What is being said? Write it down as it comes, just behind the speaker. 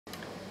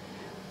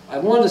I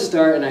wanted to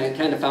start, and I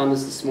kind of found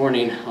this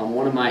morning.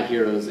 One of my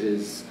heroes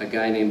is a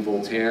guy named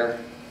Voltaire,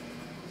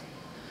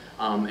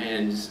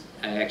 and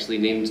I actually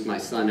named my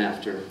son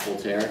after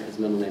Voltaire. His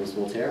middle name is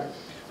Voltaire.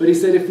 But he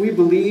said, if we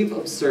believe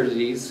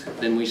absurdities,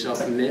 then we shall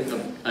commit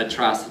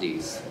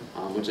atrocities,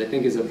 which I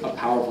think is a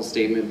powerful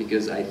statement,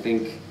 because I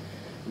think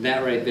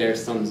that right there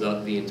sums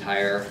up the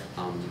entire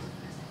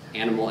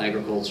animal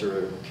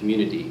agriculture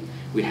community.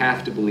 We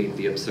have to believe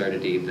the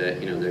absurdity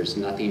that, there's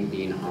nothing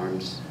being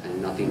harmed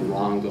and nothing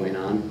wrong going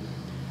on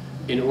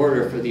in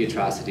order for the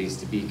atrocities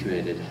to be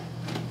committed.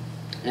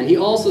 And he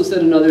also said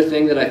another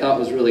thing that I thought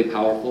was really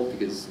powerful,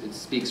 because it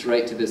speaks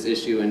right to this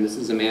issue, and this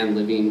is a man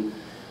living,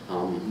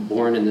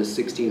 born in the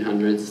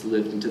 1600s,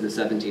 lived into the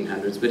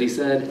 1700s, but he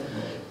said,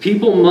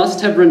 "People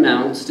must have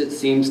renounced, it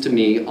seems to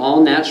me,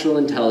 all natural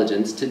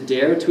intelligence to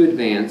dare to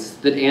advance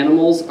that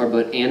animals are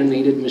but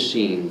animated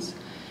machines.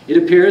 It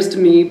appears to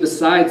me,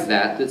 besides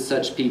that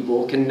such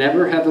people can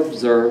never have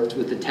observed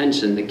with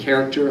attention the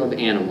character of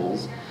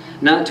animals,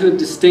 not to have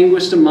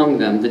distinguished among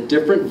them the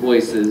different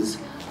voices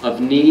of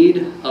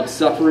need, of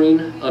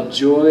suffering, of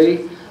joy,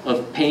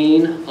 of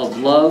pain, of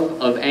love,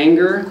 of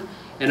anger,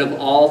 and of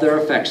all their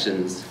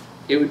affections.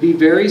 It would be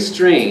very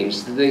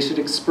strange that they should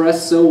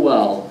express so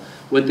well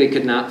what they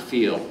could not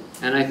feel."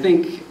 And I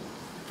think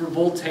for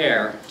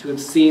Voltaire to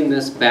have seen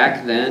this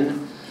back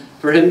then,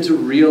 for him to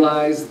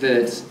realize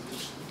that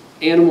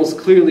animals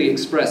clearly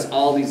express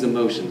all these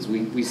emotions.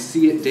 We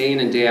see it day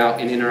in and day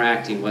out in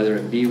interacting, whether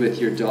it be with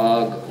your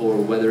dog or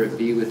whether it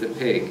be with a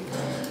pig.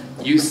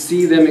 You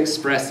see them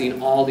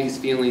expressing all these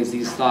feelings,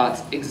 these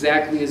thoughts,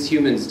 exactly as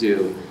humans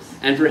do.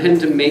 And for him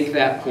to make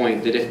that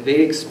point, that if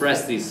they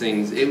express these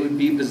things, it would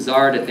be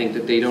bizarre to think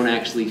that they don't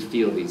actually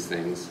feel these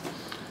things.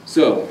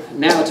 So,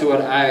 now to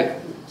what I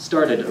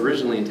started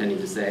originally intending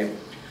to say.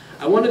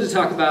 I wanted to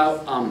talk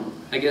about,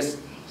 I guess,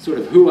 sort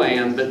of who I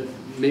am, but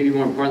maybe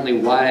more importantly,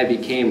 why I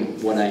became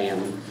what I am.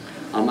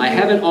 I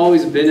haven't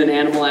always been an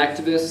animal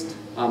activist.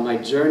 My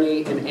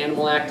journey in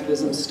animal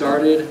activism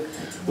started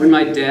when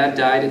my dad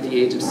died at the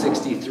age of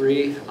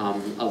 63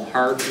 of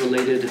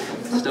heart-related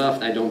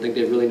stuff. I don't think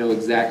they really know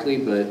exactly,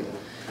 but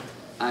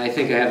I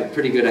think I have a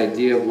pretty good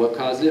idea of what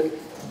caused it.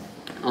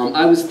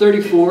 I was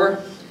 34,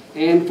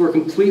 and for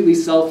completely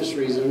selfish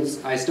reasons,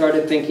 I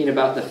started thinking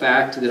about the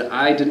fact that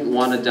I didn't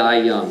want to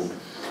die young.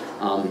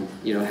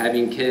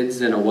 Having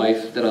kids and a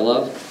wife that I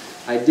love,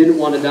 I didn't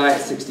want to die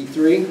at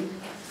 63.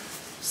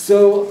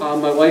 So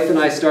my wife and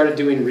I started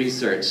doing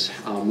research.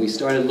 We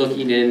started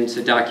looking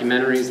into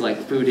documentaries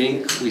like Food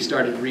Inc. We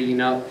started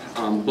reading up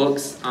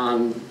books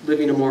on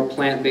living a more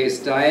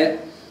plant-based diet.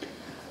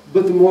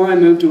 But the more I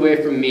moved away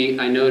from meat,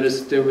 I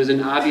noticed there was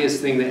an obvious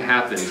thing that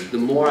happened. The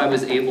more I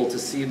was able to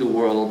see the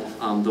world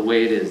the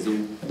way it is,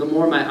 the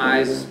more my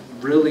eyes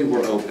really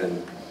were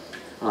open.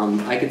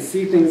 I could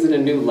see things in a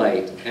new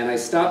light, and I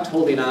stopped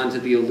holding on to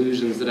the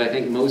illusions that I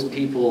think most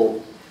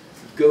people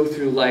go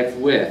through life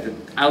with.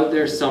 Out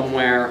there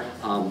somewhere,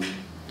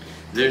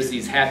 there's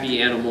these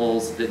happy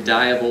animals that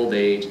die of old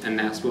age, and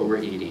that's what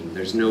we're eating.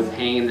 There's no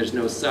pain, there's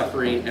no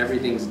suffering,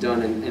 everything's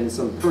done in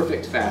some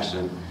perfect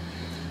fashion.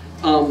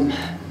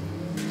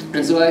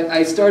 And so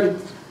I started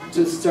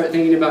to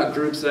thinking about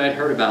groups that I'd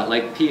heard about,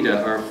 like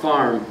PETA or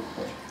Farm,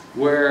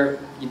 where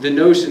the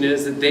notion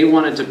is that they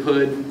wanted to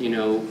put,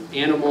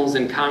 animals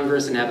in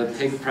Congress and have a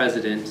pig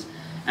president,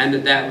 and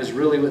that was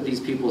really what these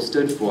people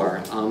stood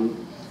for.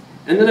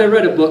 And then I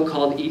read a book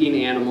called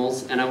Eating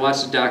Animals, and I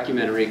watched a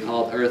documentary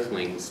called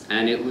Earthlings,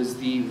 and it was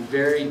the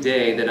very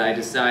day that I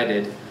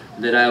decided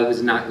that I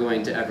was not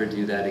going to ever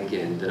do that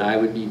again, that I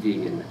would be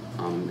vegan.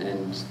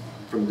 And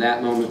from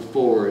that moment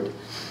forward,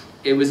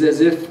 it was as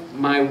if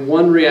my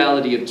one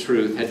reality of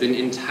truth had been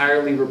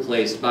entirely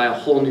replaced by a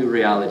whole new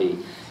reality.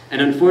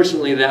 And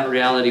unfortunately, that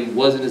reality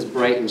wasn't as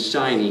bright and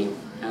shiny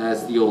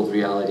as the old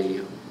reality.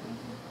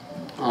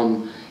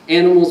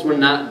 Animals were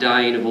not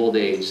dying of old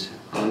age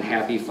on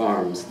happy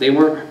farms. They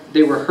were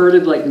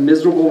herded like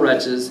miserable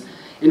wretches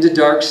into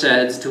dark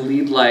sheds to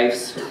lead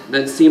lives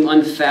that seem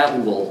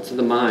unfathomable to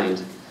the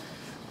mind.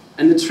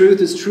 And the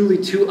truth is truly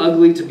too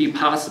ugly to be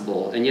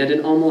possible, and yet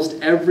in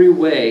almost every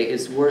way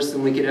it's worse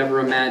than we could ever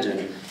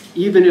imagine.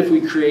 Even if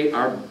we create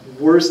our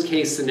worst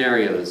case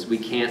scenarios, we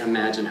can't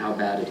imagine how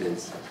bad it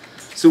is.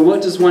 So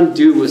what does one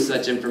do with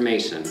such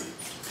information?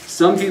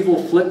 Some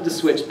people flip the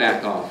switch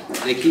back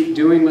off. They keep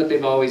doing what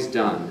they've always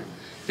done.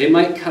 They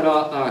might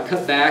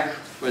cut back,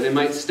 or they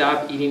might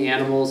stop eating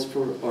animals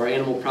or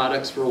animal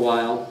products for a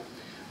while.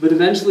 But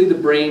eventually the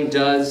brain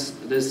does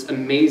this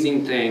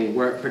amazing thing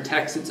where it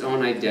protects its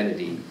own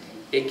identity.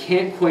 It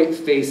can't quite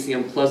face the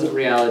unpleasant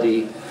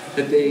reality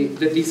that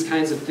these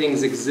kinds of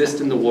things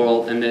exist in the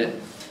world and that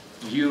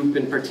you've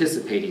been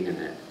participating in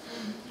it.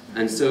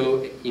 And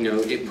so,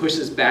 it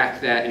pushes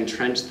back that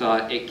entrenched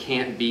thought, it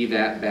can't be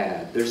that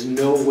bad. There's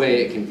no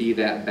way it can be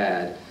that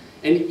bad.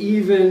 And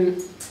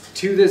even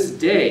to this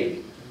day,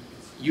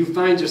 you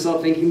find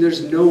yourself thinking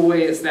there's no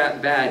way it's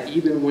that bad,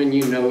 even when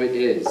you know it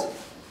is.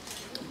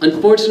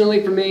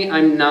 Unfortunately for me,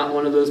 I'm not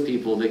one of those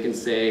people that can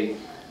say,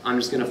 I'm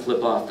just going to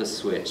flip off the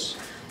switch.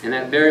 In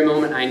that very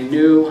moment, I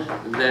knew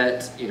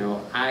that,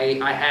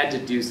 I had to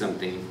do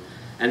something.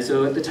 And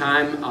so at the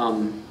time,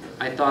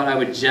 I thought I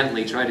would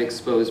gently try to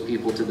expose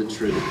people to the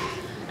truth.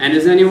 And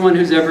as anyone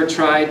who's ever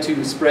tried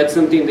to spread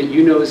something that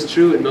you know is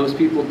true and most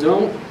people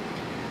don't,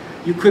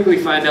 you quickly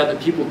find out that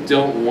people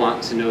don't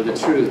want to know the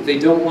truth. They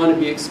don't want to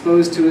be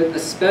exposed to it,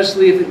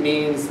 especially if it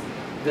means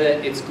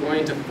that it's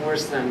going to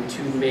force them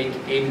to make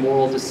a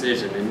moral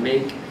decision and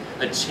make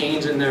a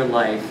change in their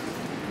life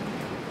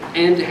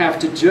and have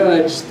to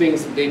judge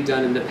things that they've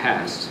done in the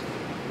past.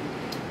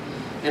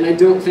 And I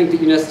don't think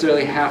that you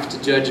necessarily have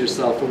to judge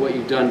yourself for what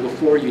you've done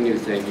before you knew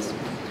things.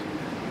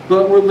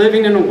 But we're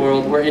living in a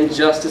world where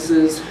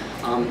injustices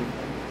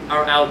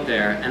are out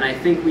there, and I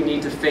think we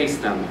need to face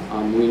them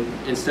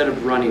instead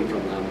of running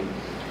from them.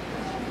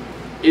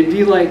 It'd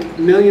be like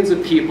millions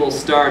of people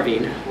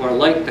starving, or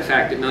like the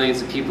fact that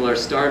millions of people are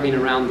starving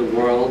around the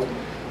world,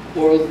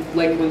 or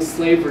like when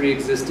slavery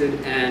existed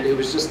and it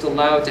was just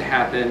allowed to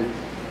happen.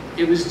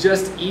 It was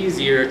just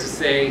easier to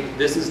say,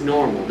 this is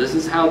normal, this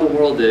is how the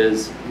world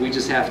is, we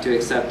just have to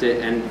accept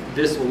it, and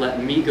this will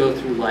let me go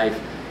through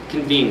life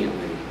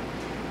conveniently.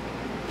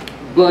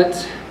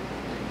 But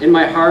in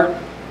my heart,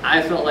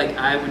 I felt like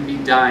I would be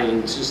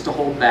dying just to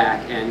hold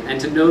back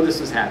and to know this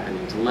was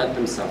happening, to let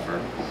them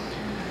suffer.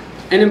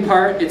 And in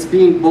part, it's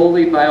being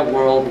bullied by a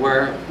world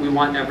where we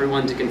want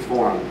everyone to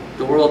conform.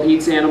 The world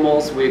eats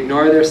animals, we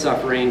ignore their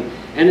suffering,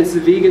 and it's the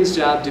vegans'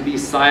 job to be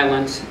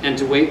silent and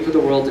to wait for the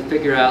world to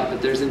figure out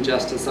that there's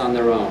injustice on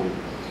their own.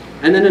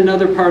 And then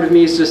another part of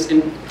me is just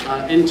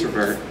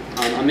introvert.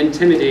 I'm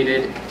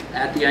intimidated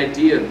at the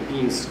idea of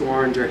being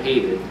scorned or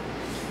hated.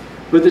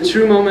 But the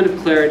true moment of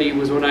clarity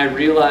was when I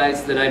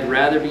realized that I'd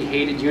rather be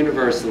hated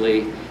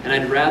universally, and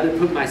I'd rather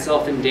put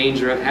myself in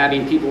danger of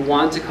having people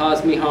want to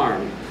cause me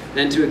harm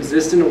than to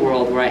exist in a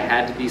world where I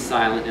had to be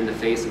silent in the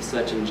face of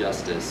such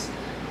injustice.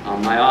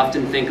 I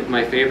often think of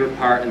my favorite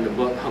part in the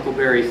book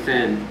Huckleberry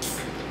Finn,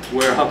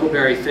 where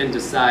Huckleberry Finn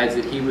decides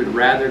that he would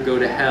rather go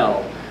to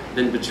hell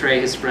than betray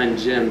his friend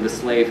Jim, the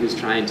slave who's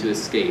trying to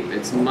escape.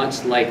 It's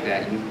much like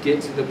that. You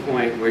get to the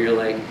point where you're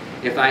like,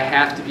 if I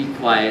have to be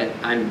quiet,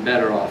 I'm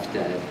better off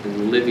dead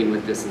than living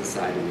with this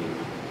inside of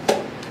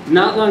me.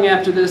 Not long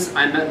after this,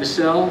 I met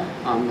Michelle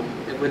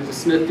with the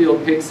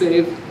Smithfield pig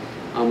save.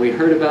 We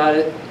heard about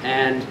it,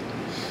 and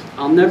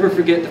I'll never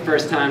forget the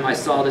first time I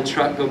saw the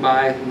truck go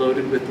by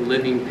loaded with the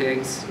living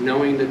pigs,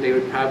 knowing that they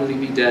would probably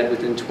be dead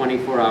within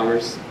 24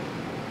 hours.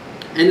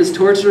 And as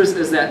torturous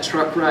as that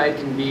truck ride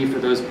can be for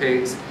those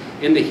pigs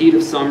in the heat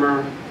of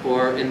summer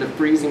or in the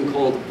freezing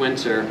cold of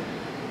winter,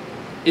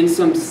 in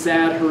some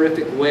sad,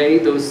 horrific way,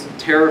 those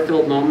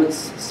terror-filled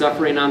moments,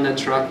 suffering on that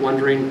truck,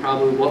 wondering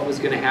probably what was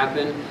going to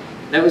happen,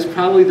 that was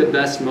probably the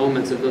best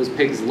moments of those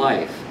pigs'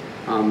 life.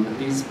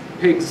 These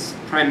pigs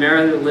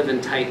primarily live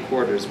in tight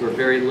quarters where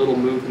very little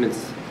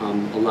movement's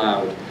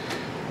allowed.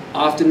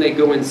 Often they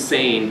go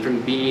insane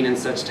from being in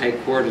such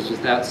tight quarters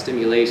without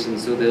stimulation,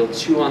 so they'll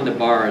chew on the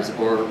bars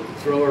or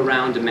throw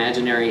around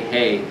imaginary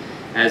hay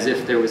as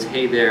if there was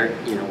hay there,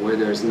 where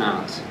there's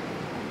not.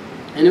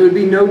 And it would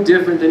be no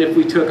different than if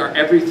we took our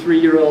every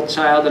 3-year-old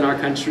child in our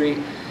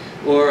country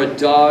or a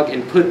dog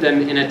and put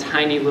them in a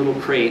tiny little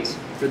crate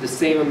for the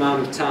same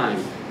amount of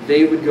time.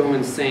 They would go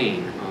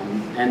insane.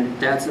 And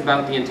that's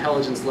about the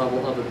intelligence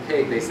level of a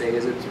pig, they say,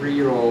 is a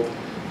 3-year-old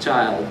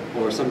child,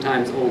 or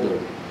sometimes older.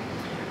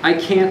 I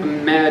can't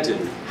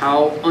imagine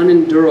how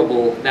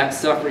unendurable that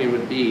suffering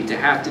would be to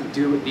have to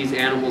do what these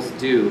animals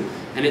do.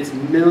 And it's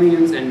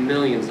millions and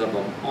millions of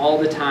them all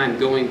the time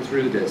going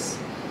through this.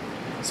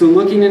 So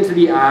looking into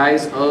the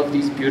eyes of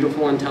these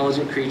beautiful,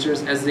 intelligent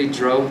creatures as they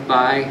drove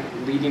by,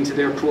 leading to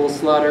their cruel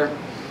slaughter,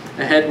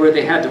 ahead where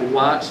they had to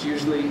watch,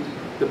 usually,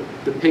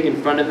 the pig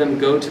in front of them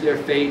go to their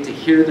fate, to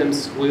hear them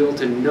squeal,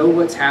 to know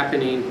what's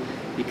happening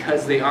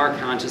because they are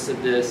conscious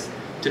of this,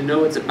 to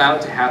know it's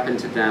about to happen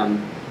to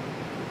them,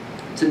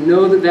 to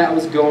know that that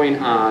was going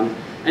on,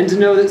 and to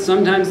know that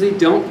sometimes they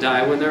don't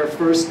die when they're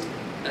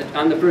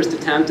on the first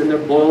attempt and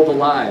they're boiled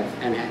alive,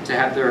 and to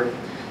have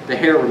the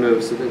hair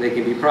removed so that they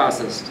can be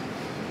processed.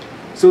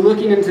 So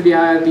looking into the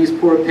eye of these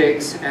poor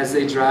pigs as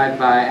they drive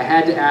by, I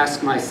had to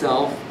ask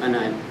myself, and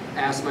I've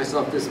asked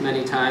myself this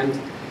many times,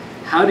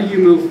 how do you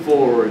move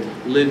forward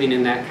living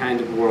in that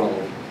kind of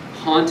world?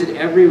 Haunted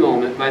every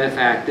moment by the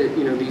fact that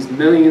these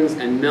millions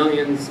and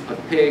millions of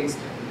pigs,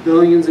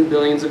 billions and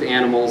billions of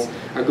animals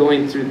are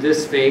going through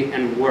this fate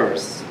and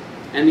worse.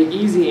 And the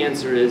easy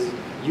answer is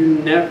you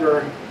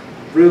never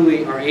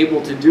really are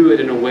able to do it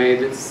in a way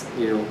that's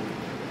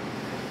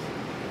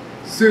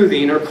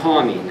soothing or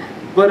calming.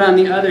 But on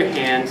the other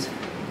hand,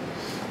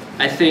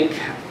 I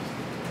think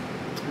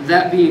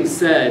that being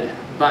said,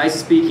 by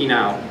speaking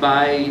out,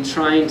 by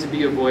trying to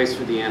be a voice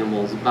for the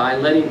animals, by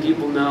letting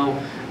people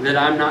know that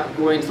I'm not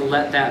going to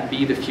let that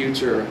be the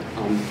future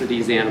for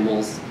these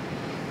animals,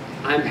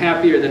 I'm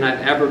happier than I've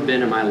ever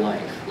been in my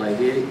life. Like,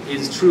 it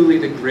is truly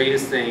the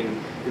greatest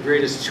thing, the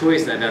greatest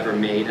choice I've ever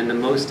made, and the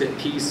most at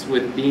peace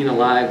with being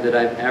alive that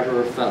I've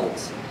ever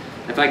felt.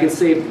 If I can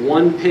save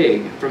one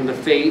pig from the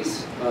fate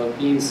of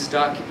being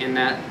stuck in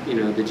that,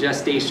 the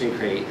gestation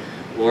crate,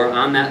 or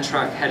on that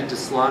truck headed to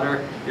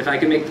slaughter, if I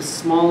can make the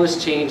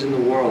smallest change in the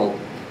world,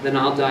 then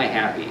I'll die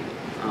happy,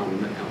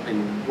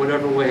 in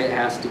whatever way it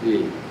has to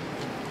be.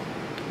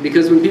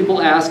 Because when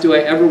people ask, do I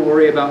ever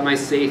worry about my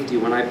safety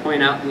when I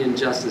point out the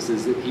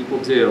injustices that people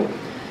do,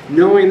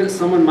 knowing that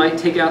someone might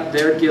take out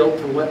their guilt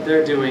for what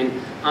they're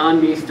doing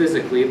on me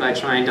physically by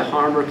trying to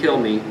harm or kill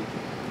me,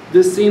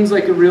 this seems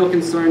like a real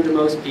concern to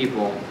most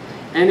people.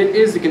 And it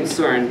is a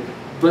concern,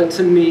 but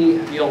to me,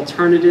 the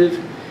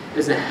alternative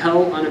is a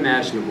hell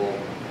unimaginable.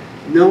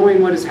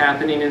 Knowing what is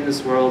happening in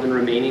this world and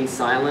remaining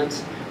silent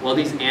while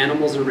these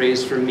animals are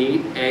raised for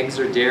meat, eggs,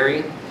 or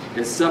dairy,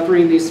 and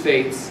suffering these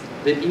fates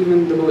that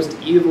even the most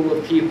evil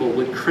of people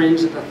would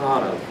cringe at the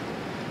thought of.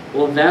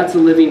 Well, that's a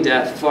living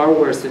death far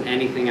worse than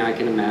anything I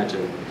can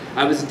imagine.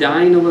 I was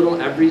dying a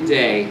little every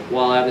day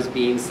while I was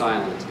being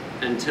silent,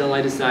 until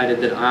I decided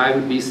that I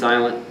would be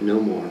silent no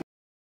more.